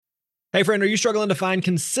Hey friend, are you struggling to find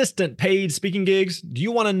consistent paid speaking gigs? Do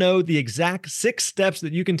you want to know the exact 6 steps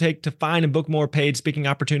that you can take to find and book more paid speaking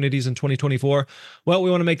opportunities in 2024? Well,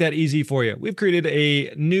 we want to make that easy for you. We've created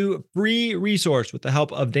a new free resource with the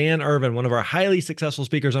help of Dan Irvin, one of our highly successful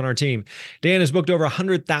speakers on our team. Dan has booked over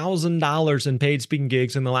 $100,000 in paid speaking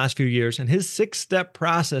gigs in the last few years, and his 6-step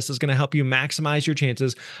process is going to help you maximize your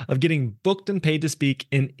chances of getting booked and paid to speak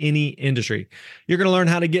in any industry. You're going to learn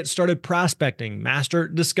how to get started prospecting, master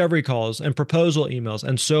discovery calls, and proposal emails,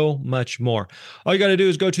 and so much more. All you got to do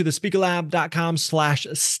is go to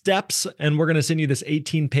thespeakerlab.com/steps, and we're going to send you this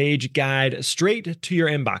 18-page guide straight to your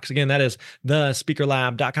inbox. Again, that is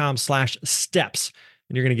thespeakerlab.com/steps,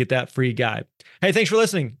 and you're going to get that free guide. Hey, thanks for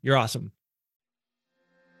listening. You're awesome.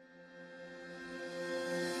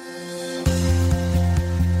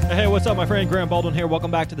 Hey, what's up, my friend? Grant Baldwin here.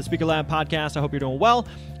 Welcome back to the Speaker Lab podcast. I hope you're doing well.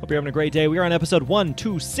 Hope you're having a great day. We are on episode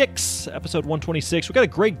 126. We've got a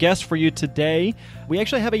great guest for you today. We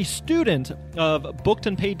actually have a student of Booked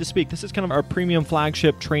and Paid to Speak. This is kind of our premium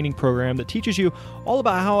flagship training program that teaches you all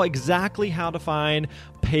about how to find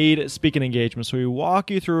paid speaking engagements. So we walk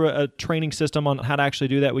you through a training system on how to actually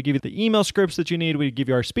do that. We give you the email scripts that you need. We give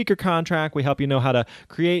you our speaker contract. We help you know how to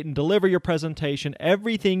create and deliver your presentation,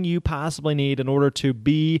 everything you possibly need in order to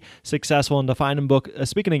be successful and to find and book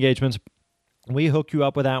speaking engagements. We hook you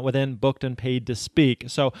up with that within Booked and Paid to Speak.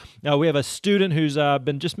 So now we have a student who's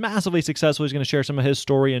been just massively successful. He's going to share some of his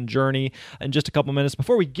story and journey in just a couple minutes.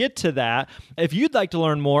 Before we get to that, if you'd like to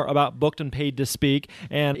learn more about Booked and Paid to Speak,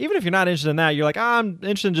 and even if you're not interested in that, you're like, I'm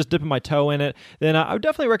interested in just dipping my toe in it, then I would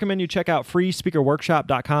definitely recommend you check out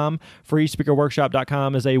freespeakerworkshop.com.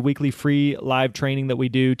 Freespeakerworkshop.com is a weekly free live training that we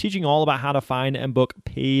do, teaching all about how to find and book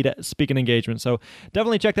paid speaking engagements. So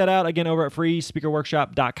definitely check that out, again, over at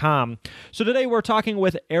freespeakerworkshop.com. So today we're talking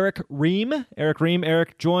with Erick Rheam.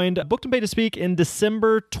 Erick joined Booked and Paid to Speak in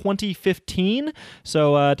December 2015.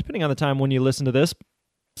 So depending on the time when you listen to this,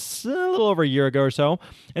 a little over a year ago or so.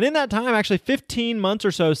 And in that time, actually 15 months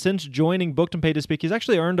or so since joining Booked and Paid to Speak, he's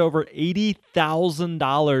actually earned over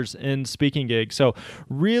 $80,000 in speaking gigs. So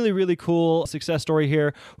really, really cool success story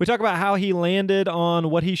here. We talk about how he landed on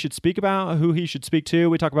what he should speak about, who he should speak to.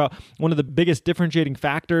 We talk about one of the biggest differentiating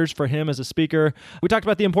factors for him as a speaker. We talked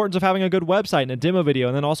about the importance of having a good website and a demo video,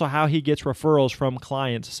 and then also how he gets referrals from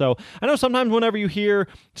clients. So I know sometimes whenever you hear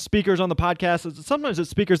speakers on the podcast, sometimes it's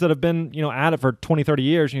speakers that have been, at it for 20, 30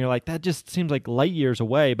 years, and you're like, that just seems like light years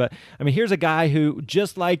away. But I mean, here's a guy who,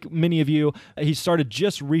 just like many of you, he started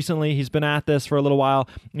just recently. He's been at this for a little while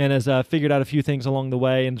and has figured out a few things along the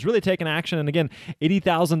way and has really taken action. And again,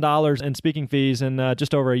 $80,000 in speaking fees in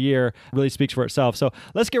just over a year really speaks for itself. So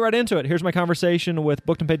let's get right into it. Here's my conversation with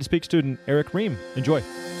Booked and Paid to Speak student Erick Rheam. Enjoy.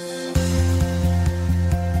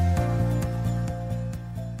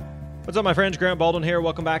 What's up, my friends? Grant Baldwin here.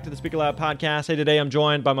 Welcome back to the Speaker Lab podcast. Hey, today I'm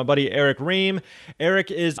joined by my buddy Erick Rheam.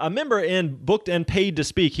 Erick is a member in Booked and Paid to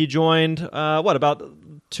Speak. He joined, about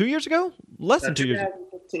 2 years ago? Less than 2 years ago.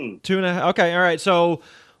 2.5. Okay, all right. So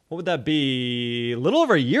what would that be? A little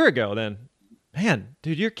over a year ago then. Man,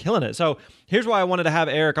 dude, you're killing it. So here's why I wanted to have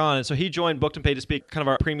Erick on. So he joined Booked and Paid to Speak, kind of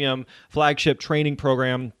our premium flagship training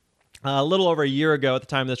program, a little over a year ago at the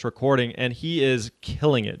time of this recording, and he is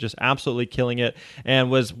killing it, just absolutely killing it, and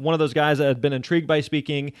was one of those guys that had been intrigued by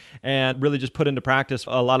speaking and really just put into practice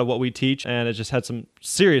a lot of what we teach, and it just had some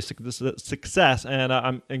serious success, and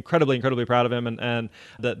I'm incredibly proud of him and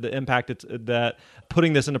the impact that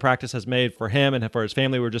putting this into practice has made for him and for his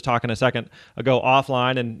family. We were just talking a second ago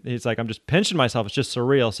offline, and he's like, I'm just pinching myself. It's just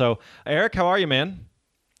surreal. So, Erick, how are you, man?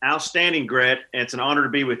 Outstanding, Grant. It's an honor to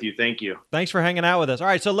be with you. Thank you. Thanks for hanging out with us. All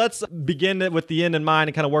right, so let's begin with the end in mind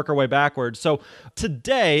and kind of work our way backwards. So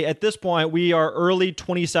today, at this point, we are early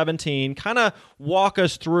 2017. Kind of walk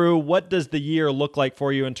us through, what does the year look like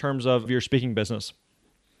for you in terms of your speaking business?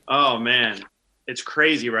 Oh, man. It's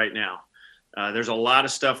crazy right now. There's a lot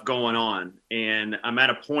of stuff going on. And I'm at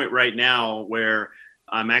a point right now where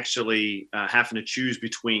I'm actually having to choose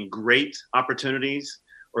between great opportunities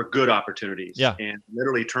or good opportunities. Yeah. And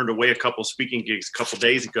literally turned away a couple speaking gigs a couple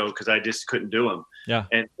days ago because I just couldn't do them. Yeah.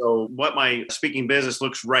 And so what my speaking business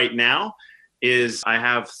looks right now is I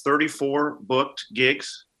have 34 booked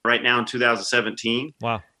gigs right now in 2017.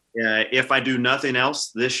 Wow. If I do nothing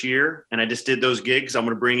else this year, and I just did those gigs, I'm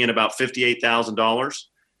going to bring in about $58,000.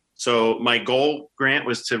 So my goal, Grant,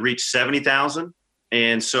 was to reach 70,000.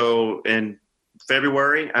 And so in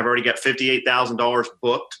February, I've already got $58,000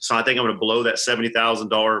 booked. So I think I'm going to blow that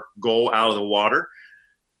 $70,000 goal out of the water.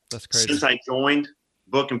 That's crazy. Since I joined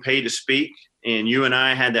Booked and Paid to Speak, and you and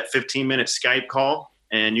I had that 15-minute Skype call,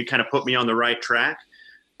 and you kind of put me on the right track,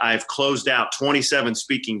 I've closed out 27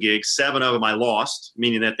 speaking gigs. 7 of them I lost,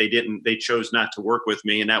 meaning that they chose not to work with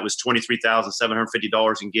me. And that was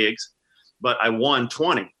 $23,750 in gigs, but I won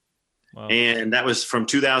 20. Wow. And that was from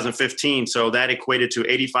 2015. So that equated to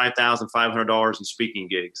 $85,500 in speaking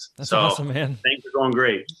gigs. That's awesome, man. Things are going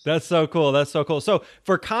great. That's so cool. That's so cool. So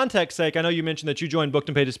for context sake, I know you mentioned that you joined Booked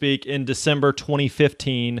and Paid to Speak in December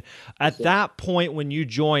 2015. At that point, when you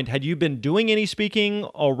joined, had you been doing any speaking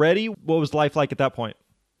already? What was life like at that point?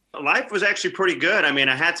 Life was actually pretty good. I mean,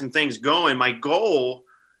 I had some things going. My goal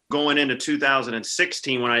going into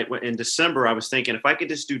 2016, in December, I was thinking if I could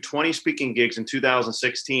just do 20 speaking gigs in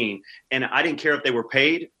 2016, and I didn't care if they were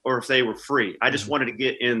paid or if they were free. I just wanted to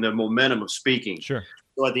get in the momentum of speaking. Sure.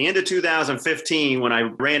 So at the end of 2015, when I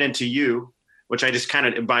ran into you, which I just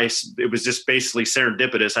it was just basically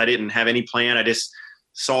serendipitous. I didn't have any plan. I just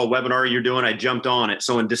saw a webinar you're doing. I jumped on it.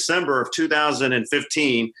 So in December of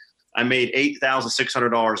 2015, I made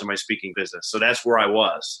 $8,600 in my speaking business. So that's where I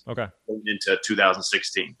was. Okay. Into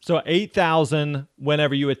 2016. So 8,000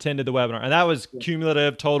 whenever you attended the webinar. And that was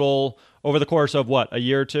cumulative total over the course of what, a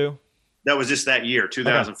year or two? That was just that year,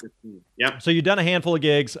 2015. Okay. Yep. So you'd done a handful of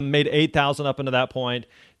gigs, made 8,000 up into that point,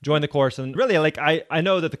 joined the course. And really, like, I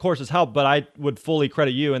know that the course has helped, but I would fully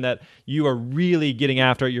credit you in that you are really getting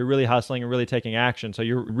after it. You're really hustling and really taking action. So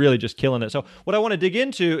you're really just killing it. So what I want to dig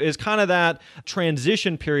into is kind of that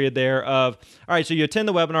transition period there of, all right, so you attend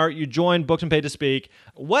the webinar, you join Booked and Paid to Speak.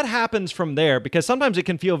 What happens from there? Because sometimes it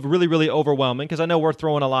can feel really, really overwhelming, because I know we're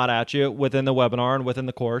throwing a lot at you within the webinar and within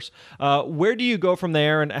the course. Where do you go from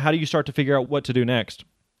there, and how do you start to figure out what to do next?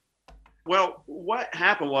 Well, what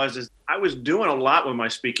happened was I was doing a lot with my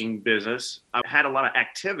speaking business. I had a lot of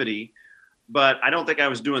activity, but I don't think I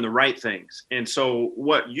was doing the right things. And so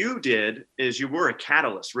what you did is you were a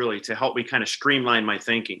catalyst really to help me kind of streamline my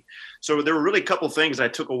thinking. So there were really a couple of things I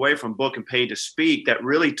took away from Book and Paid to Speak that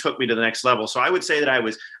really took me to the next level. So I would say that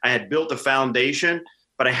I had built a foundation,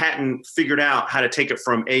 but I hadn't figured out how to take it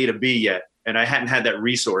from A to B yet. And I hadn't had that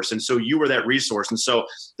resource. And so you were that resource. And so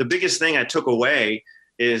the biggest thing I took away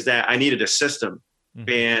is that I needed a system,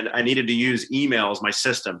 and I needed to use email as my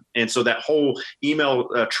system. And so that whole email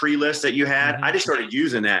tree list that you had, I just started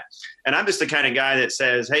using that. And I'm just the kind of guy that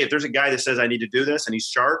says, hey, if there's a guy that says I need to do this and he's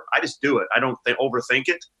sharp, I just do it. I don't overthink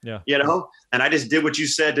it, and I just did what you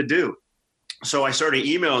said to do. So I started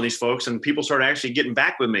emailing these folks, and people started actually getting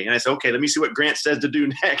back with me. And I said, okay, let me see what Grant says to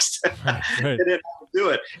do next. Right. And then I'll do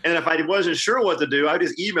it. And if I wasn't sure what to do, I would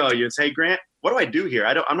just email you and say, hey, Grant, what do I do here?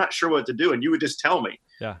 I'm not sure what to do. And you would just tell me.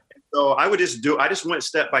 Yeah. So I just went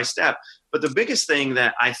step by step. But the biggest thing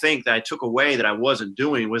that I think that I took away that I wasn't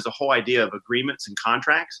doing was the whole idea of agreements and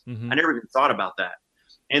contracts. I never even thought about that.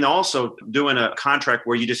 And also doing a contract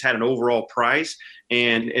where you just had an overall price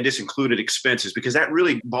and it just included expenses, because that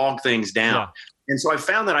really bogged things down. Yeah. And so I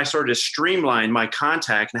found that I started to streamline my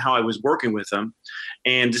contact and how I was working with them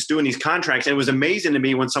and just doing these contracts. And it was amazing to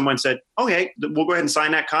me when someone said, okay, we'll go ahead and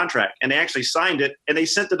sign that contract. And they actually signed it and they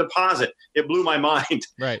sent the deposit. It blew my mind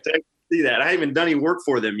right. to see that. I haven't even done any work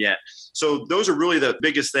for them yet. So those are really the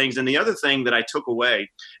biggest things. And the other thing that I took away,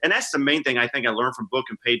 and that's the main thing I think I learned from Book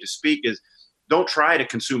and Paid to Speak, is don't try to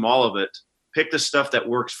consume all of it. Pick the stuff that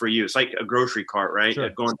works for you. It's like a grocery cart, right? Sure.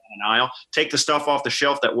 Going down an aisle. Take the stuff off the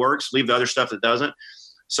shelf that works. Leave the other stuff that doesn't.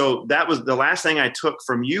 So that was the last thing I took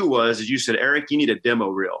from you is you said, Eric, you need a demo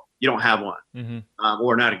reel. You don't have one,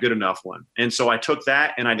 or not a good enough one. And so I took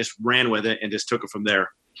that and I just ran with it and just took it from there.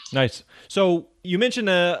 Nice. So you mentioned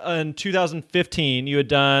in 2015, you had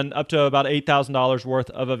done up to about $8,000 worth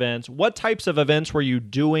of events. What types of events were you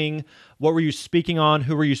doing? What were you speaking on?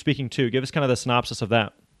 Who were you speaking to? Give us kind of the synopsis of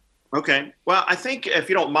that. Okay. Well, I think if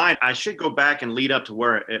you don't mind, I should go back and lead up to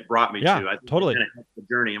where it brought me to. I think totally. The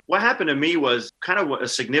journey. What happened to me was kind of a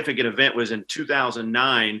significant event was in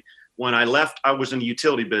 2009 when I left. I was in the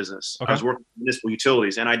utility business. Okay. I was working in municipal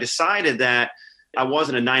utilities, and I decided that I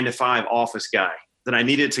wasn't a 9-to-5 office guy, that I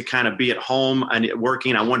needed to kind of be at home and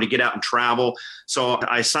working. I wanted to get out and travel. So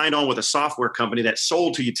I signed on with a software company that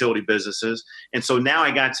sold to utility businesses. And so now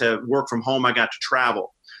I got to work from home. I got to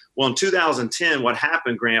travel. Well, in 2010, what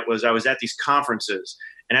happened, Grant, was I was at these conferences.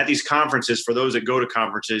 And at these conferences, for those that go to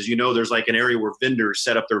conferences, there's like an area where vendors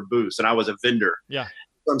set up their booths. And I was a vendor. Yeah.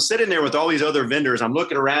 So I'm sitting there with all these other vendors. I'm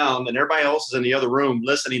looking around and everybody else is in the other room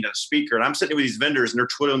listening to a speaker. And I'm sitting with these vendors and they're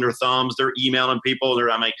twiddling their thumbs. They're emailing people.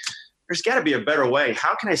 I'm like, there's got to be a better way.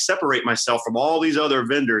 How can I separate myself from all these other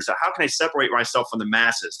vendors? How can I separate myself from the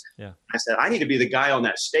masses? Yeah. I said, I need to be the guy on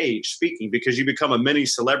that stage speaking, because you become a mini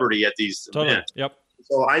celebrity at these events. Yep.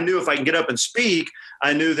 So I knew if I can get up and speak,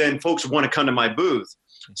 I knew then folks would want to come to my booth.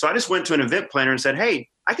 So I just went to an event planner and said, hey,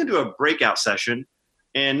 I can do a breakout session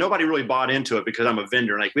And nobody really bought into it because I'm a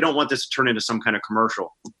vendor. Like, we don't want this to turn into some kind of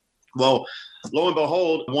commercial. Well, lo and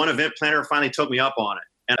behold, one event planner finally took me up on it,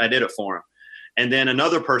 and I did it for him. And then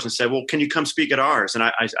another person said, well, can you come speak at ours? And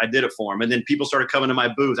I did it for him. And then people started coming to my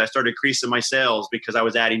booth. I started increasing my sales because I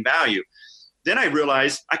was adding value. Then I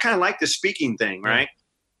realized I kind of like the speaking thing, right?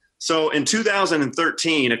 So in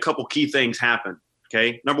 2013, a couple key things happened.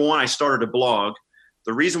 Okay. Number one, I started a blog.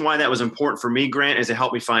 The reason why that was important for me, Grant, is it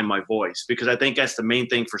helped me find my voice, because I think that's the main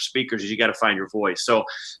thing for speakers is you got to find your voice. So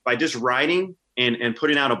by just writing and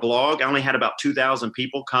putting out a blog, I only had about 2,000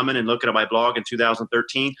 people coming and looking at my blog in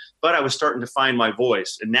 2013, but I was starting to find my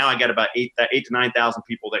voice. And now I got about 8,000 to 9,000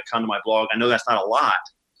 people that come to my blog. I know that's not a lot,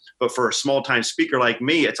 but for a small time speaker like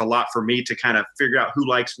me, it's a lot for me to kind of figure out who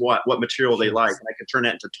likes what material they like, and I can turn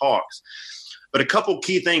that into talks. But a couple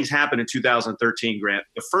key things happened in 2013, Grant.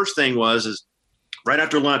 The first thing is right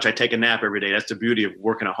after lunch, I take a nap every day. That's the beauty of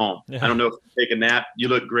working at home. Yeah. I don't know if you take a nap. You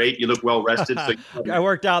look great. You look well rested. So I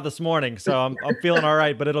worked out this morning, so I'm feeling all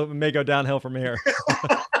right, but it may go downhill from here.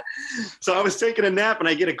 So I was taking a nap, and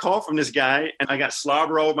I get a call from this guy, and I got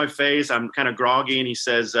slobber all over my face. I'm kind of groggy, and he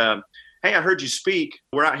says, hey, I heard you speak.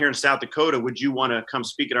 We're out here in South Dakota. Would you want to come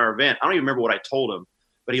speak at our event? I don't even remember what I told him,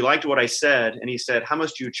 but he liked what I said, and he said, how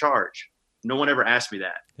much do you charge? No one ever asked me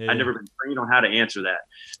that. Yeah. I'd never been trained on how to answer that.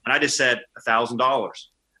 And I just said $1,000.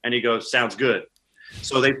 And he goes, sounds good.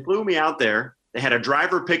 So they flew me out there. They had a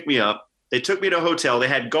driver pick me up. They took me to a hotel. They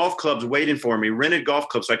had golf clubs waiting for me, rented golf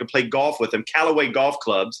clubs so I could play golf with them, Callaway golf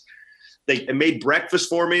clubs. They made breakfast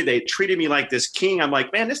for me. They treated me like this king. I'm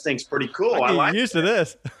like, man, this thing's pretty cool. I like used to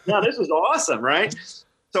this. Yeah, this is awesome, right?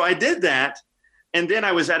 So I did that. And then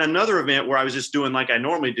I was at another event where I was just doing like I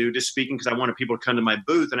normally do, just speaking because I wanted people to come to my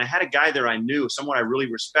booth. And I had a guy there I knew, someone I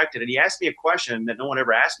really respected. And he asked me a question that no one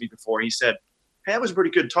ever asked me before. He said, hey, that was a pretty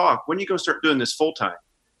good talk. When are you going to start doing this full time?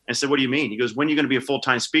 I said, what do you mean? He goes, when are you going to be a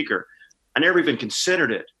full-time speaker? I never even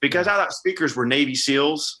considered it because I thought speakers were Navy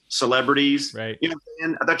SEALs, celebrities. Right. You know,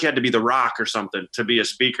 and I thought you had to be The Rock or something to be a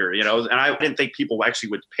speaker, you know, and I didn't think people actually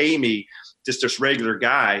would pay me, just this regular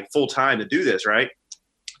guy, full time to do this. Right.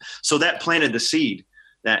 So that planted the seed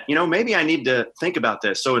that, you know, maybe I need to think about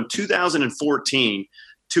this. So in 2014,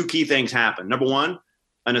 two key things happened. Number one,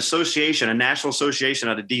 a national association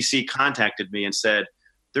out of DC contacted me and said,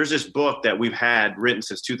 there's this book that we've had written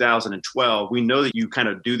since 2012. We know that you kind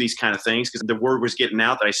of do these kind of things because the word was getting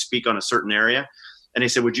out that I speak on a certain area. And they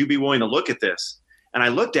said, would you be willing to look at this? And I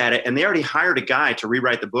looked at it, and they already hired a guy to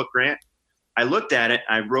rewrite the book, Grant. I looked at it,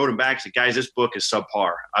 I wrote him back, said, guys, this book is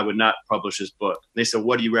subpar. I would not publish this book. They said,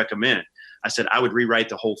 what do you recommend? I said, I would rewrite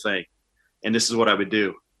the whole thing. And this is what I would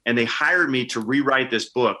do. And they hired me to rewrite this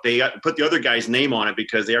book. They put the other guy's name on it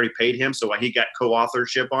because they already paid him. So he got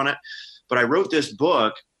co-authorship on it. But I wrote this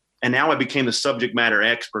book, and now I became the subject matter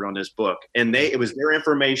expert on this book. And it was their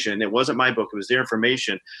information. It wasn't my book. It was their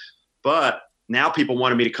information. But now people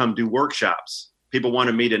wanted me to come do workshops. People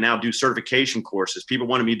wanted me to now do certification courses. People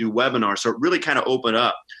wanted me to do webinars. So it really kind of opened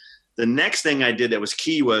up. The next thing I did that was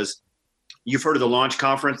key was, you've heard of the launch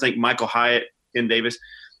conference, like Michael Hyatt, Ken Davis.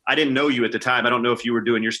 I didn't know you at the time. I don't know if you were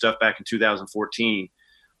doing your stuff back in 2014,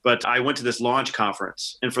 but I went to this launch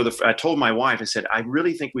conference, and I told my wife, I said, I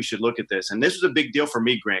really think we should look at this. And this was a big deal for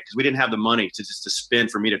me, Grant, because we didn't have the money to spend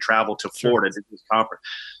for me to travel to Florida to do this conference.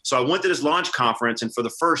 So I went to this launch conference, and for the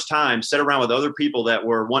first time, sat around with other people that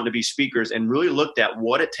were wanting to be speakers and really looked at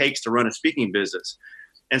what it takes to run a speaking business.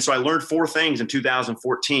 And so I learned 4 things in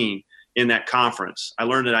 2014 in that conference. I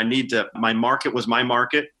learned that my market was my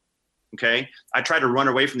market. Okay. I tried to run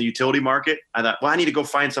away from the utility market. I thought, well, I need to go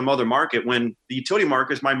find some other market when the utility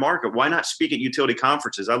market is my market. Why not speak at utility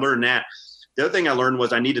conferences? I learned that. The other thing I learned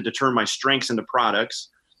was I needed to turn my strengths into products.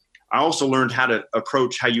 I also learned how to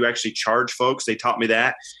approach how you actually charge folks. They taught me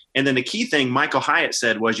that. And then the key thing Michael Hyatt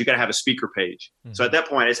said was you got to have a speaker page. Mm-hmm. So at that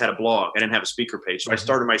point I just had a blog. I didn't have a speaker page. So I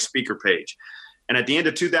started my speaker page. And at the end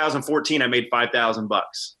of 2014, I made $5,000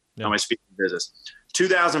 on my speaking business.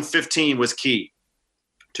 2015 was key.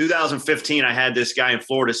 2015, I had this guy in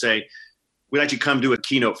Florida say, we'd like you to come do a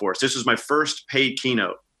keynote for us. This was my first paid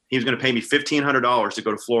keynote. He was going to pay me $1,500 to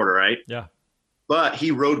go to Florida, right? Yeah. But he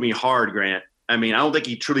rode me hard, Grant. I mean, I don't think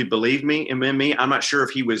he truly believed me in me. I'm not sure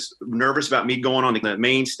if he was nervous about me going on the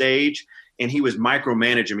main stage, and he was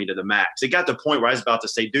micromanaging me to the max. It got to the point where I was about to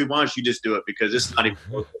say, dude, why don't you just do it? Because this is not even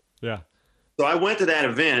worth it. Yeah. So I went to that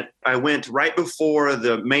event. I went right before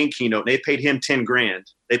the main keynote. They paid him $10,000.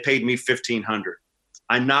 They paid me $1,500.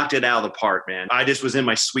 I knocked it out of the park, man. I just was in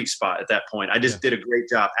my sweet spot at that point. I just did a great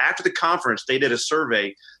job. After the conference, they did a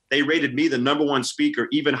survey. They rated me the number one speaker,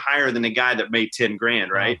 even higher than the guy that made $10,000,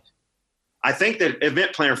 right? Wow. I think that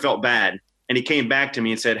event planner felt bad, and he came back to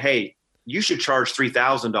me and said, hey, you should charge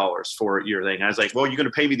 $3,000 for your thing. And I was like, well, you're going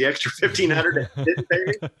to pay me the extra $1,500 that you didn't pay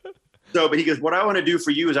me? So, but he goes, what I want to do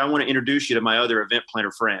for you is I want to introduce you to my other event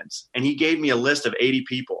planner friends. And he gave me a list of 80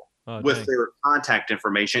 people with their contact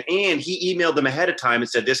information. And he emailed them ahead of time and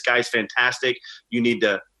said, this guy's fantastic. You need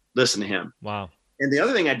to listen to him. Wow. And the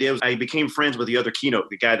other thing I did was I became friends with the other keynote,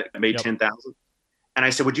 the guy that made 10,000. And I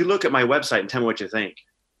said, would you look at my website and tell me what you think?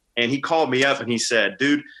 And he called me up and he said,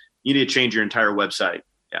 dude, you need to change your entire website.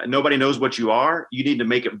 Nobody knows what you are. You need to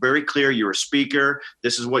make it very clear. You're a speaker.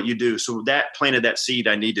 This is what you do. So that planted that seed.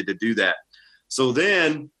 I needed to do that. So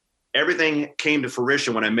then everything came to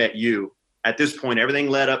fruition when I met you. At this point, everything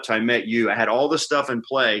led up to I met you. I had all this stuff in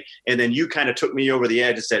play. And then you kind of took me over the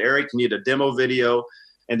edge and said, Eric, you need a demo video.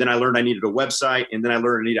 And then I learned I needed a website. And then I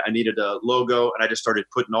learned I needed a logo. And I just started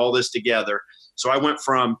putting all this together. So I went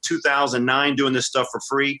from 2009 doing this stuff for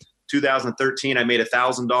free. 2013, I made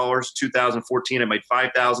 $1,000. 2014, I made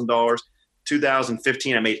 $5,000.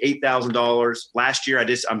 2015, I made $8,000. Last year,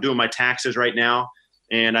 I'm doing my taxes right now,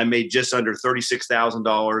 and I made just under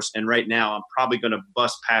 $36,000. And right now, I'm probably going to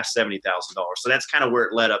bust past $70,000. So that's kind of where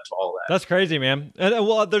it led up to all that. That's crazy, man. And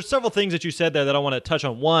well, there's several things that you said there that I want to touch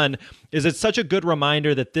on. One is it's such a good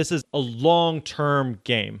reminder that this is a long-term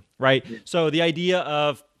game, right? Yeah. So the idea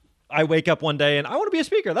of I wake up one day and I want to be a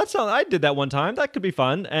speaker. I did that one time. That could be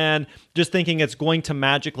fun. And just thinking it's going to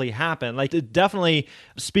magically happen. Like definitely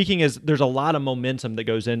speaking there's a lot of momentum that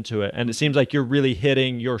goes into it. And it seems like you're really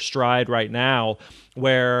hitting your stride right now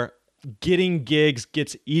where getting gigs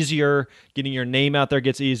gets easier, getting your name out there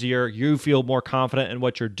gets easier. You feel more confident in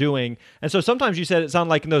what you're doing. And so sometimes you said it sounded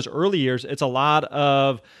like in those early years, it's a lot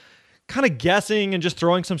of kind of guessing and just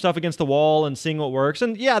throwing some stuff against the wall and seeing what works.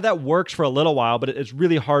 And yeah, that works for a little while, but it's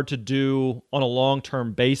really hard to do on a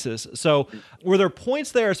long-term basis. So were there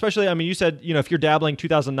points there, especially, I mean, you said, if you're dabbling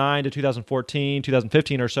 2009 to 2014,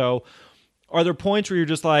 2015 or so, are there points where you're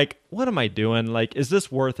just like, what am I doing? Like, is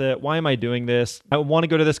this worth it? Why am I doing this? I want to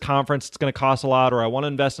go to this conference. It's going to cost a lot, or I want to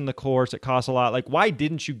invest in the course. It costs a lot. Like, why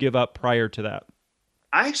didn't you give up prior to that?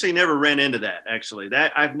 I actually never ran into that,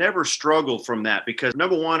 that I've never struggled from that because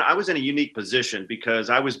number one, I was in a unique position because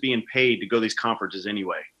I was being paid to go to these conferences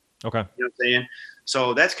anyway. Okay. You know what I'm saying?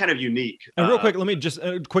 So that's kind of unique. And real quick, let me just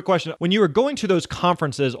a quick question. When you were going to those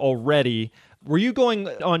conferences already, were you going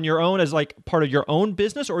on your own as like part of your own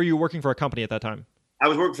business or were you working for a company at that time? I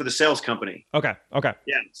was working for the sales company. Okay.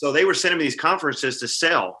 Yeah. So they were sending me these conferences to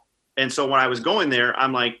sell. And so when I was going there,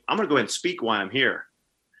 I'm like, I'm going to go ahead and speak while I'm here.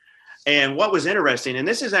 And what was interesting, and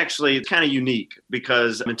this is actually kind of unique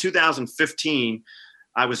because in 2015,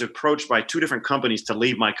 I was approached by two different companies to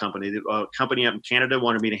leave my company. A company out in Canada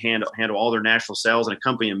wanted me to handle all their national sales, and a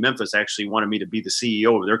company in Memphis actually wanted me to be the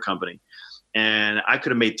CEO of their company. And I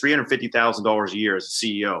could have made $350,000 a year as a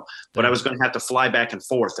CEO, but I was going to have to fly back and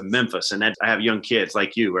forth to Memphis. And I have young kids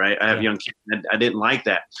like you, right? I have young kids. And I didn't like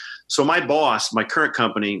that. So my boss, my current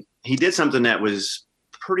company, he did something that was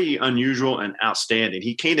pretty unusual and outstanding.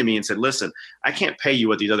 He came to me and said, listen, I can't pay you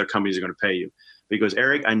what these other companies are going to pay you. Because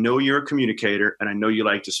Eric, I know you're a communicator and I know you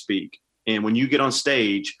like to speak. And when you get on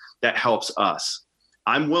stage, that helps us.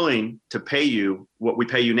 I'm willing to pay you what we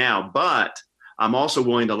pay you now, but I'm also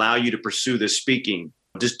willing to allow you to pursue this speaking.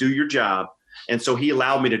 Just do your job. And so he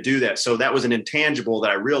allowed me to do that. So that was an intangible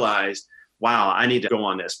that I realized, wow, I need to go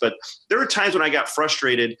on this. But there were times when I got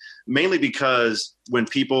frustrated, mainly because when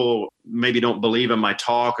people maybe don't believe in my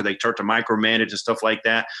talk or they start to micromanage and stuff like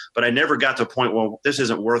that. But I never got to a point, well, this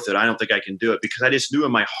isn't worth it. I don't think I can do it because I just knew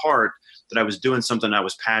in my heart that I was doing something I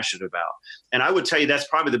was passionate about. And I would tell you that's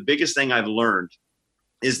probably the biggest thing I've learned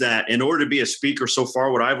is that in order to be a speaker so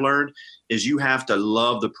far, what I've learned is you have to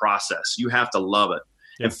love the process. You have to love it.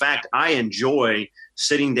 Yeah. In fact, I enjoy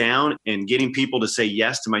sitting down and getting people to say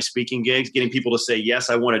yes to my speaking gigs, getting people to say, yes,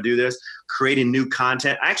 I want to do this, creating new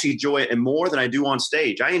content. I actually enjoy it and more than I do on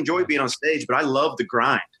stage. I enjoy being on stage, but I love the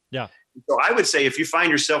grind. Yeah. So I would say if you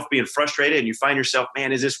find yourself being frustrated and you find yourself,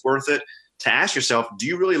 man, is this worth it? To ask yourself, do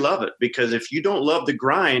you really love it? Because if you don't love the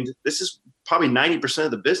grind, this is probably 90%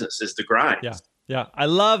 of the business is the grind. Yeah. Yeah. I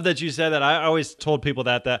love that you said that. I always told people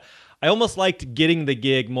that I almost liked getting the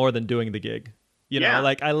gig more than doing the gig. You know,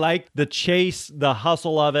 like I like the chase, the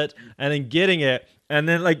hustle of it, and then getting it, and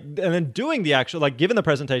then doing the actual, like giving the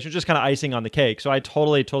presentation, just kind of icing on the cake. So I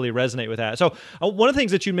totally resonate with that. So one of the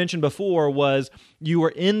things that you mentioned before was you were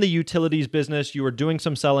in the utilities business, you were doing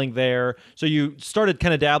some selling there. So you started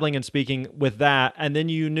kind of dabbling and speaking with that. And then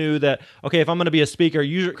you knew that, okay, if I'm going to be a speaker,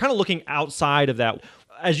 you're kind of looking outside of that.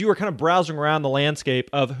 As you were kind of browsing around the landscape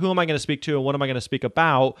of who am I going to speak to and what am I going to speak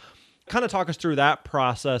about, kind of talk us through that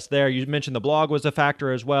process there. You mentioned the blog was a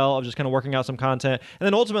factor as well of just kind of working out some content. And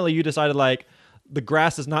then ultimately you decided like, the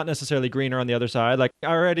grass is not necessarily greener on the other side. Like, I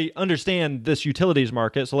already understand this utilities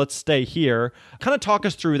market, so let's stay here. Kind of talk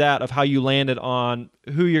us through that of how you landed on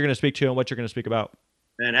who you're going to speak to and what you're going to speak about.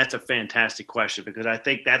 And that's a fantastic question, because I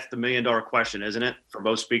think that's the $1 million question, isn't it, for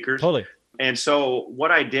most speakers? Totally. And so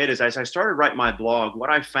what I did is, as I started writing my blog, what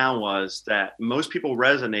I found was that most people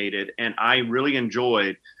resonated, and I really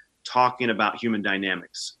enjoyed talking about human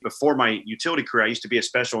dynamics. Before my utility career, I used to be a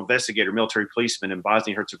special investigator, military policeman in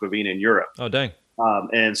Bosnia-Herzegovina in Europe. Oh, dang.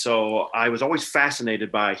 And so I was always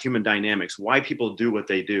fascinated by human dynamics, why people do what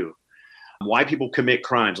they do, why people commit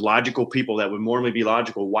crimes. Logical people that would normally be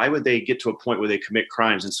logical, why would they get to a point where they commit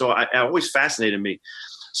crimes? And so I always fascinated me.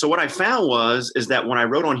 So what I found is that when I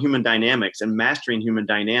wrote on human dynamics and mastering human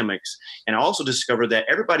dynamics, and I also discovered that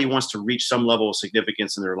everybody wants to reach some level of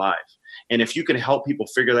significance in their life. And if you can help people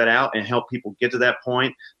figure that out and help people get to that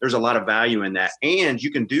point, there's a lot of value in that. And you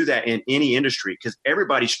can do that in any industry, because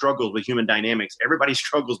everybody struggles with human dynamics. Everybody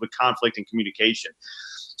struggles with conflict and communication.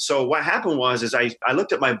 So what happened was I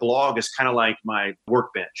looked at my blog as kind of like my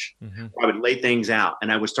workbench. Mm-hmm. I would lay things out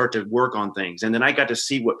and I would start to work on things. And then I got to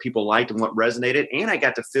see what people liked and what resonated. And I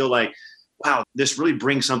got to feel like, wow, this really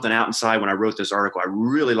brings something out inside when I wrote this article. I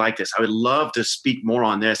really like this. I would love to speak more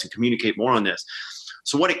on this and communicate more on this.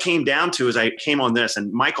 So what it came down to is I came on this,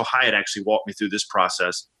 and Michael Hyatt actually walked me through this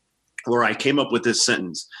process, where I came up with this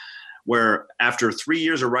sentence where after 3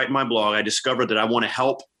 years of writing my blog, I discovered that I want to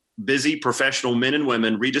help busy professional men and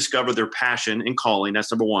women rediscover their passion and calling.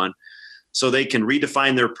 That's number one. So they can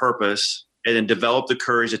redefine their purpose and then develop the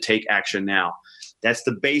courage to take action now. That's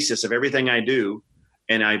the basis of everything I do.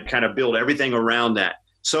 And I kind of build everything around that.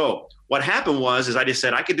 So what happened was I just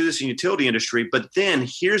said I could do this in the utility industry, but then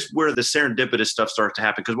here's where the serendipitous stuff starts to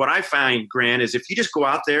happen. Because what I find, Grant, is if you just go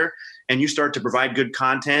out there and you start to provide good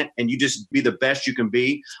content and you just be the best you can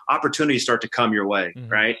be, opportunities start to come your way,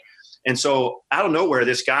 mm-hmm. right? And so out of nowhere,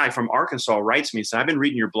 this guy from Arkansas writes me and says, I've been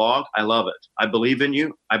reading your blog. I love it. I believe in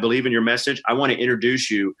you. I believe in your message. I want to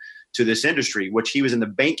introduce you to this industry, which he was in the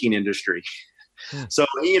banking industry. So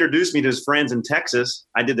he introduced me to his friends in Texas.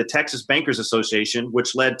 I did the Texas Bankers Association,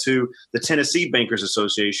 which led to the Tennessee Bankers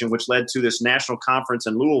Association, which led to this national conference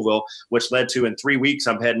in Louisville, which led to in 3 weeks,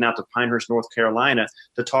 I'm heading out to Pinehurst, North Carolina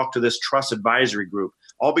to talk to this trust advisory group,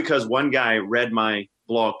 all because one guy read my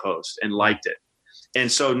blog post and liked it. And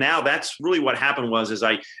so now that's really what happened was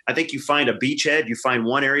I think you find a beachhead, you find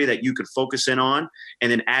one area that you could focus in on and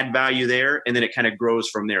then add value there. And then it kind of grows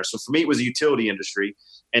from there. So for me, it was the utility industry,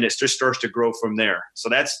 and it just starts to grow from there. So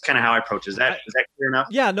that's kind of how I approach it. Is that clear enough?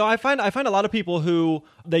 Yeah, no, I find a lot of people who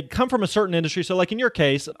they come from a certain industry. So like in your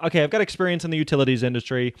case, okay, I've got experience in the utilities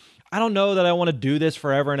industry. I don't know that I want to do this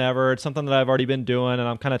forever and ever. It's something that I've already been doing and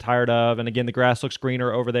I'm kind of tired of. And again, the grass looks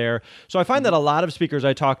greener over there. So I find that a lot of speakers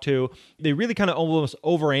I talk to, they really kind of almost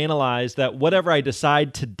overanalyze that whatever I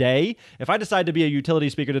decide today, if I decide to be a utility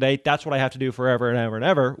speaker today, that's what I have to do forever and ever and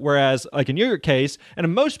ever. Whereas like in your case, and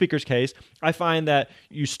in most speakers' case, I find that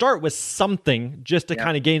you start with something just to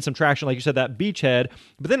kind of gain some traction, like you said, that beachhead,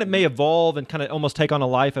 but then it may evolve and kind of almost take on a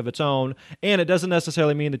life of its own. And it doesn't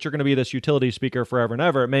necessarily mean that you're going to be this utility speaker forever and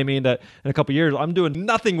ever. It may mean that in a couple of years, I'm doing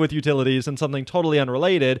nothing with utilities and something totally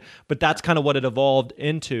unrelated, but that's kind of what it evolved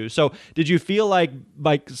into. So did you feel like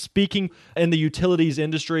by speaking in the utilities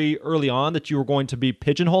industry early on that you were going to be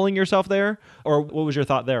pigeonholing yourself there? Or what was your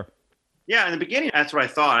thought there? Yeah, in the beginning, that's what I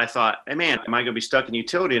thought. I thought, hey, man, am I going to be stuck in the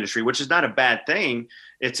utility industry, which is not a bad thing.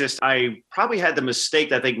 It's just I probably had the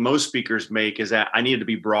mistake that I think most speakers make is that I needed to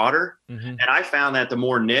be broader. Mm-hmm. And I found that the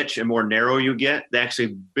more niche and more narrow you get, the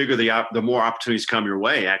actually bigger the more opportunities come your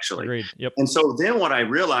way, actually. Agreed. Yep. And so then what I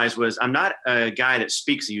realized was I'm not a guy that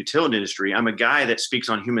speaks the utility industry. I'm a guy that speaks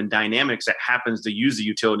on human dynamics that happens to use the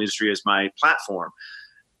utility industry as my platform.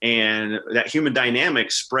 And that human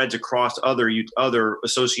dynamic spreads across other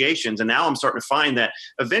associations. And now I'm starting to find that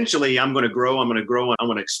eventually I'm going to grow, I'm going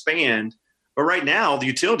to expand. But right now, the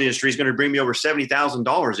utility industry is going to bring me over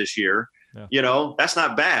 $70,000 this year. Yeah. You know, that's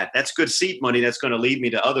not bad. That's good seed money that's going to lead me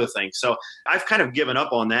to other things. So I've kind of given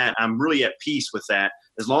up on that. I'm really at peace with that.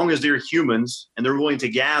 As long as they're humans and they're willing to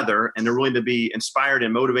gather and they're willing to be inspired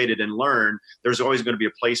and motivated and learn, there's always going to be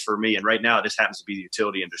a place for me. And right now, it just happens to be the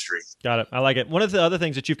utility industry. Got it. I like it. One of the other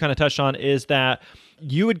things that you've kind of touched on is that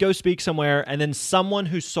you would go speak somewhere and then someone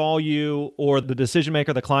who saw you or the decision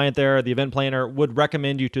maker, the client there, the event planner would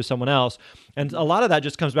recommend you to someone else. And a lot of that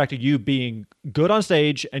just comes back to you being good on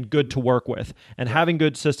stage and good to work with and having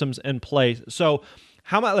good systems in place. So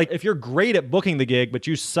how about like if you're great at booking the gig, but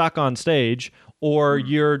you suck on stage or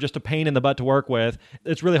you're just a pain in the butt to work with,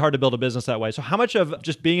 it's really hard to build a business that way. So how much of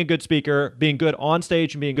just being a good speaker, being good on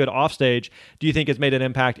stage and being good off stage, do you think has made an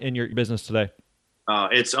impact in your business today?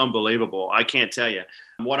 It's unbelievable. I can't tell you.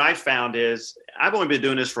 What I found is I've only been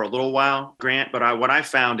doing this for a little while, Grant, but what I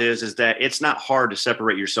found is that it's not hard to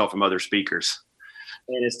separate yourself from other speakers.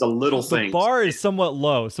 And it's the little The things. bar is somewhat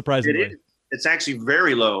low, surprisingly. It is. It's actually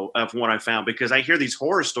very low from what I found, because I hear these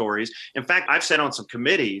horror stories. In fact, I've sat on some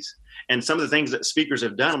committees, and some of the things that speakers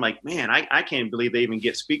have done, I'm like, man, I can't believe they even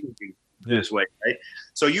get speaking this way, right?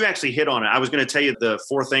 So you actually hit on it. I was going to tell you the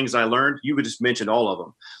 4 things I learned. You just mentioned all of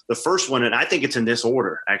them. The first one, and I think it's in this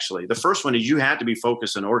order, actually. The first one is you have to be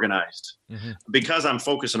focused and organized. Mm-hmm. Because I'm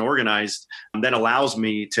focused and organized, that allows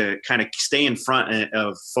me to kind of stay in front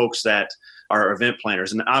of folks that are event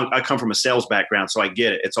planners. And I come from a sales background, so I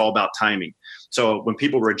get it. It's all about timing. So when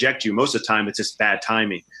people reject you, most of the time, it's just bad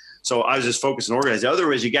timing. So I was just focused and organized. The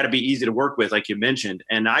other is you got to be easy to work with, like you mentioned.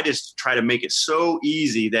 And I just try to make it so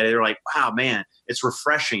easy that they're like, wow, man, it's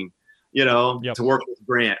refreshing, to work with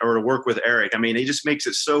Grant or to work with Erick. I mean, he just makes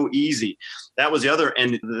it so easy. That was the other.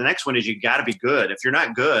 And the next one is you got to be good. If you're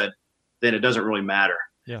not good, then it doesn't really matter.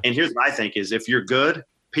 Yeah. And here's what I think is if you're good,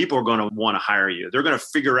 people are going to want to hire you. They're going to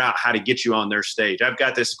figure out how to get you on their stage. I've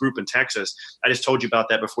got this group in Texas. I just told you about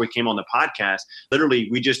that before we came on the podcast. Literally,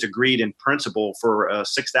 we just agreed in principle for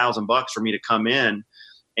 $6,000 for me to come in.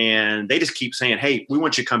 And they just keep saying, hey, we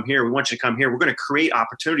want you to come here. We want you to come here. We're going to create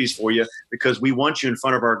opportunities for you because we want you in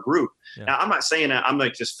front of our group. Yeah. Now, I'm not saying that I'm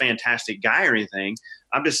like this fantastic guy or anything.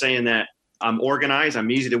 I'm just saying that I'm organized, I'm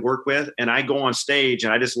easy to work with, and I go on stage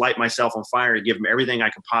and I just light myself on fire to give them everything I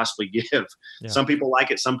can possibly give. Yeah. Some people like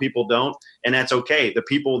it, some people don't, and that's okay. The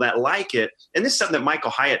people that like it, and this is something that Michael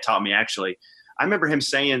Hyatt taught me, actually. I remember him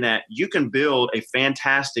saying that you can build a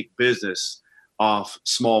fantastic business off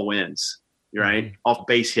small wins, right? Mm-hmm. Off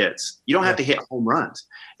base hits. You don't have to hit home runs.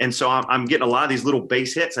 And so I'm getting a lot of these little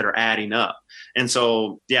base hits that are adding up. And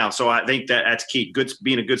so, so I think that's key.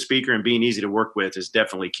 Being a good speaker and being easy to work with is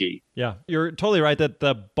definitely key. Yeah, you're totally right that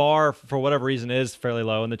the bar, for whatever reason, is fairly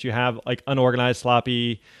low, and that you have like unorganized,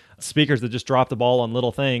 sloppy speakers that just drop the ball on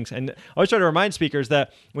little things. And I always try to remind speakers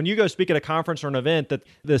that when you go speak at a conference or an event, that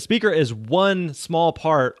the speaker is one small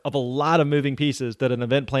part of a lot of moving pieces that an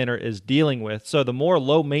event planner is dealing with. So the more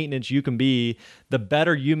low maintenance you can be, the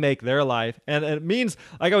better you make their life. And it means,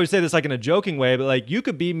 like I always say this like in a joking way, but like you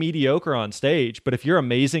could be mediocre on stage, but if you're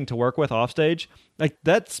amazing to work with off stage, like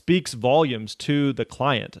that speaks volumes to the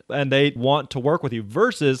client and they want to work with you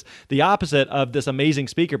versus the opposite of this amazing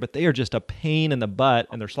speaker, but they are just a pain in the butt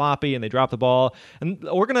and they're sloppy and they drop the ball. And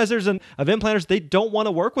organizers and event planners, they don't want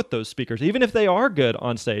to work with those speakers, even if they are good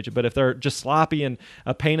on stage. But if they're just sloppy and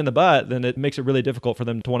a pain in the butt, then it makes it really difficult for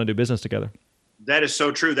them to want to do business together. That is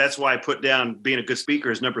so true. That's why I put down being a good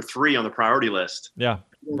speaker as number 3 on the priority list. Yeah.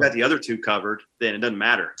 If you've got the other 2 covered, then it doesn't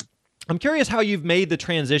matter. I'm curious how you've made the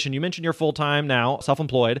transition. You mentioned you're full-time now,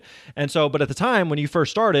 self-employed. And so, but at the time when you first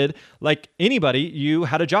started, like anybody, you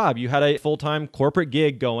had a job. You had a full-time corporate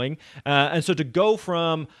gig going. And so to go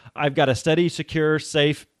from, I've got a steady, secure,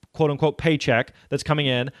 safe, quote unquote paycheck that's coming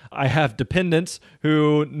in. I have dependents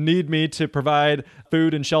who need me to provide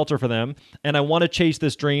food and shelter for them. And I want to chase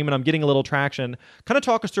this dream and I'm getting a little traction. Kind of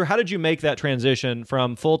talk us through, how did you make that transition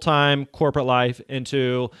from full-time corporate life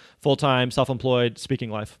into full-time self-employed speaking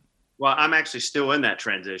life? Well, I'm actually still in that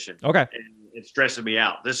transition. Okay. And it's stressing me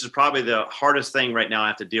out. This is probably the hardest thing right now I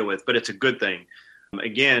have to deal with, but it's a good thing.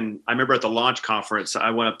 Again, I remember at the launch conference, I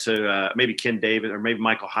went up to maybe Ken David or maybe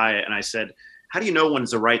Michael Hyatt, and I said, how do you know when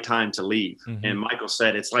it's the right time to leave? Mm-hmm. And Michael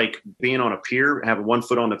said, it's like being on a pier, having one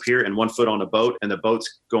foot on the pier and one foot on the boat, and the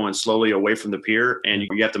boat's going slowly away from the pier, and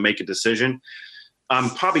you have to make a decision. I'm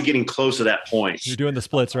probably getting close to that point. You're doing the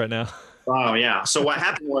splits right now. Oh, yeah. So what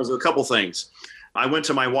happened was a couple things. I went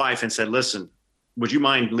to my wife and said, listen, would you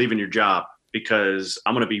mind leaving your job? Because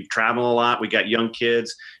I'm going to be traveling a lot. We got young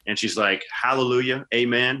kids. And she's like, hallelujah,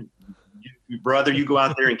 amen. Brother, you go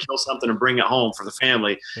out there and kill something and bring it home for the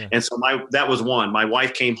family. Yeah. And so that was one. My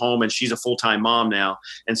wife came home and she's a full-time mom now.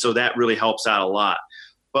 And so that really helps out a lot.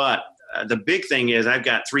 But the big thing is I've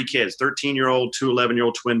got 3 kids, 13-year-old, 2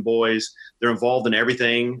 11-year-old twin boys. They're involved in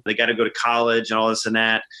everything. They got to go to college and all this and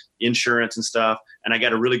that, insurance and stuff. And I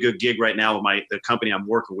got a really good gig right now with the company I'm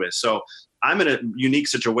working with. So I'm in a unique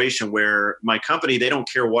situation where my company, they don't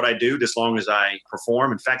care what I do as long as I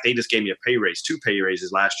perform. In fact, they just gave me a pay raise, 2 pay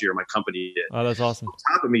raises last year. My company did. Oh, that's awesome. On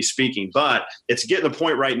top of me speaking, but it's getting to the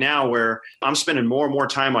point right now where I'm spending more and more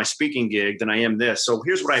time on my speaking gig than I am this. So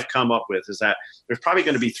here's what I've come up with is that there's probably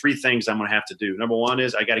going to be 3 things I'm going to have to do. Number 1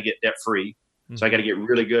 is I got to get debt free. So I got to get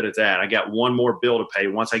really good at that. I got one more bill to pay.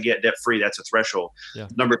 Once I get debt free, that's a threshold. Yeah.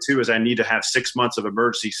 Number 2 is I need to have 6 months of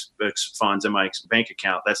emergency funds in my bank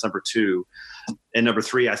account. That's number 2. And number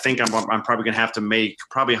three, I think I'm probably going to have to make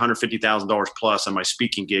probably $150,000 plus on my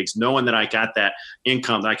speaking gigs, knowing that I got that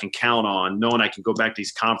income that I can count on, knowing I can go back to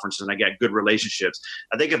these conferences and I got good relationships.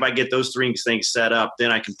 I think if I get those three things set up,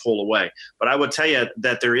 then I can pull away. But I would tell you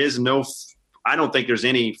that I don't think there's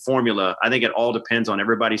any formula. I think it all depends on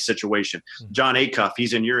everybody's situation. John Acuff,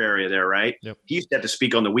 he's in your area there, right? Yep. He used to have to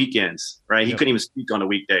speak on the weekends, right? He couldn't even speak on the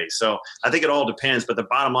weekdays. So I think it all depends. But the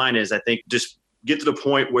bottom line is, I think just get to the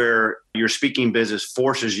point where your speaking business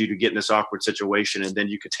forces you to get in this awkward situation, and then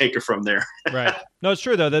you could take it from there. Right. No, it's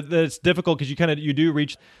true though that it's difficult because you do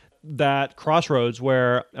reach that crossroads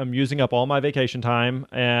where I'm using up all my vacation time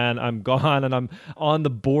and I'm gone and I'm on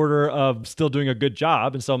the border of still doing a good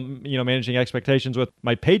job and still, managing expectations with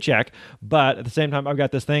my paycheck. But at the same time, I've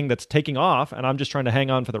got this thing that's taking off and I'm just trying to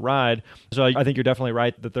hang on for the ride. So I think you're definitely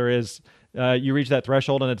right that there is, you reach that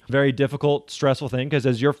threshold and it's a very difficult, stressful thing because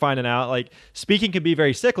as you're finding out, like speaking can be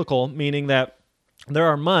very cyclical, meaning that there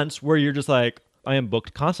are months where you're just like, I am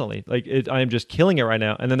booked constantly. I am just killing it right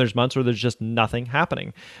now. And then there's months where there's just nothing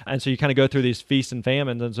happening. And so you kind of go through these feasts and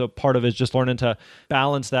famines. And so part of it is just learning to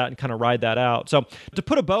balance that and kind of ride that out. So to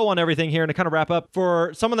put a bow on everything here and to kind of wrap up,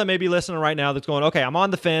 for someone that may be listening right now that's going, okay, I'm on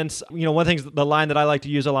the fence. One of the things, the line that I like to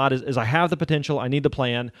use a lot is I have the potential. I need the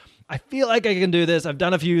plan. I feel like I can do this. I've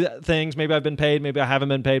done a few things. Maybe I've been paid. Maybe I haven't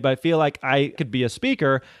been paid. But I feel like I could be a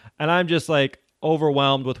speaker. And I'm just like,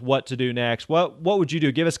 overwhelmed with what to do next. What would you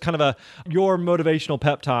do? Give us kind of your motivational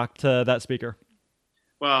pep talk to that speaker.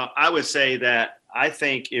 Well, I would say that I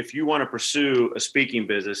think if you want to pursue a speaking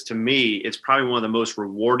business, to me, it's probably one of the most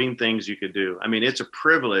rewarding things you could do. I mean, it's a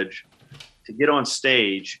privilege to get on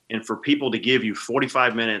stage and for people to give you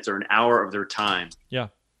 45 minutes or an hour of their time. Yeah.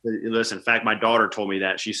 Listen, in fact, my daughter told me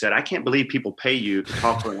that. She said, I can't believe people pay you to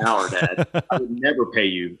talk for an hour, Dad. I would never pay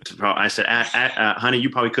you to talk. I said, honey, you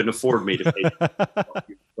probably couldn't afford me to pay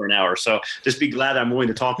you for an hour. So just be glad I'm willing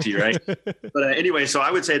to talk to you, right? But anyway, so I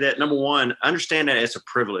would say that, number one, understand that it's a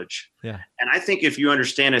privilege. Yeah. And I think if you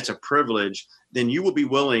understand it's a privilege, then you will be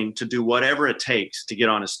willing to do whatever it takes to get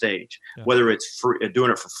on a stage, whether it's doing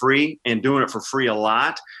it for free and doing it for free a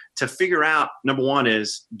lot. To figure out, number one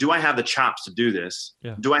is, do I have the chops to do this?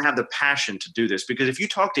 Yeah. Do I have the passion to do this? Because if you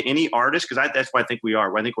talk to any artist, because that's what I think we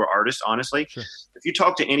are. I think we're artists, honestly. Sure. If you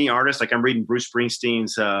talk to any artist, like I'm reading Bruce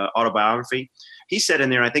Springsteen's autobiography, he said in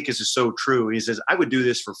there, I think this is so true. He says, I would do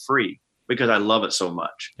this for free because I love it so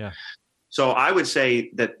much. Yeah. So I would say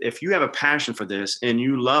that if you have a passion for this and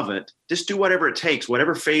you love it, just do whatever it takes,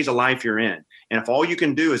 whatever phase of life you're in. And if all you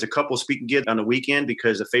can do is a couple of speaking gigs on the weekend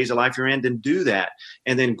because the phase of life you're in, then do that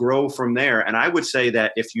and then grow from there. And I would say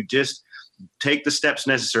that if you just take the steps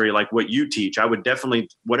necessary, like what you teach, I would definitely,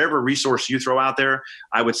 whatever resource you throw out there,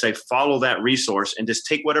 I would say follow that resource and just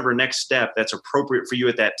take whatever next step that's appropriate for you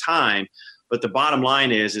at that time. But the bottom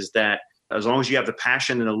line is that as long as you have the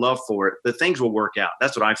passion and the love for it, the things will work out.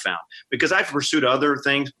 That's what I found. Because I've pursued other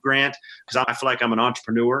things, Grant, because I feel like I'm an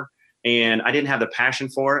entrepreneur and I didn't have the passion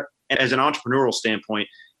for it. And as an entrepreneurial standpoint,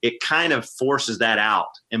 it kind of forces that out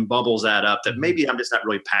and bubbles that up that maybe I'm just not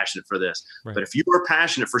really passionate for this. Right. But if you are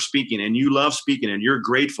passionate for speaking and you love speaking and you're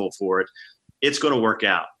grateful for it, it's going to work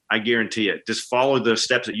out. I guarantee it. Just follow the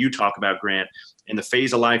steps that you talk about, Grant, in the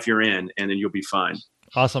phase of life you're in, and then you'll be fine.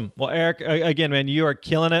 Awesome. Well, Erick, again, man, you are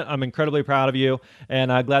killing it. I'm incredibly proud of you, and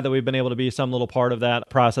glad that we've been able to be some little part of that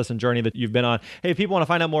process and journey that you've been on. Hey, if people want to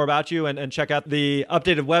find out more about you and check out the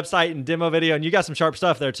updated website and demo video, and you got some sharp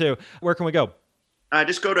stuff there too, where can we go?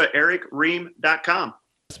 Just go to erickrheam.com.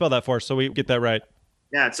 Spell that for us so we get that right.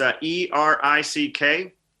 Yeah, it's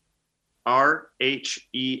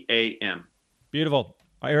ERICKRHEAM. Beautiful.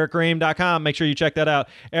 erickrheam.com. Make sure you check that out.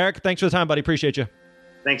 Erick, thanks for the time, buddy. Appreciate you.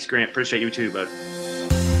 Thanks, Grant. Appreciate you too, bud.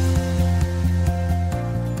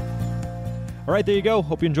 All right, there you go.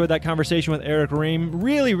 Hope you enjoyed that conversation with Erick Rheam.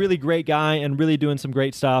 Really, really great guy and really doing some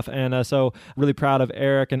great stuff. And so really proud of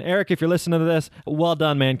Erick. And Erick, if you're listening to this, well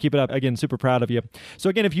done, man. Keep it up. Again, super proud of you. So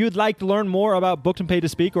again, if you'd like to learn more about Booked and Paid to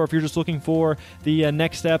Speak, or if you're just looking for the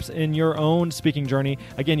next steps in your own speaking journey,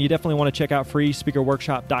 again, you definitely want to check out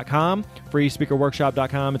freespeakerworkshop.com.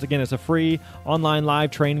 freespeakerworkshop.com. It's a free online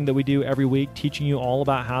live training that we do every week, teaching you all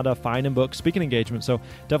about how to find and book speaking engagements. So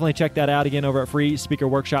definitely check that out again over at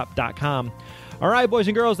freespeakerworkshop.com. All right, boys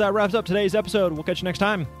and girls, that wraps up today's episode. We'll catch you next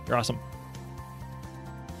time. You're awesome.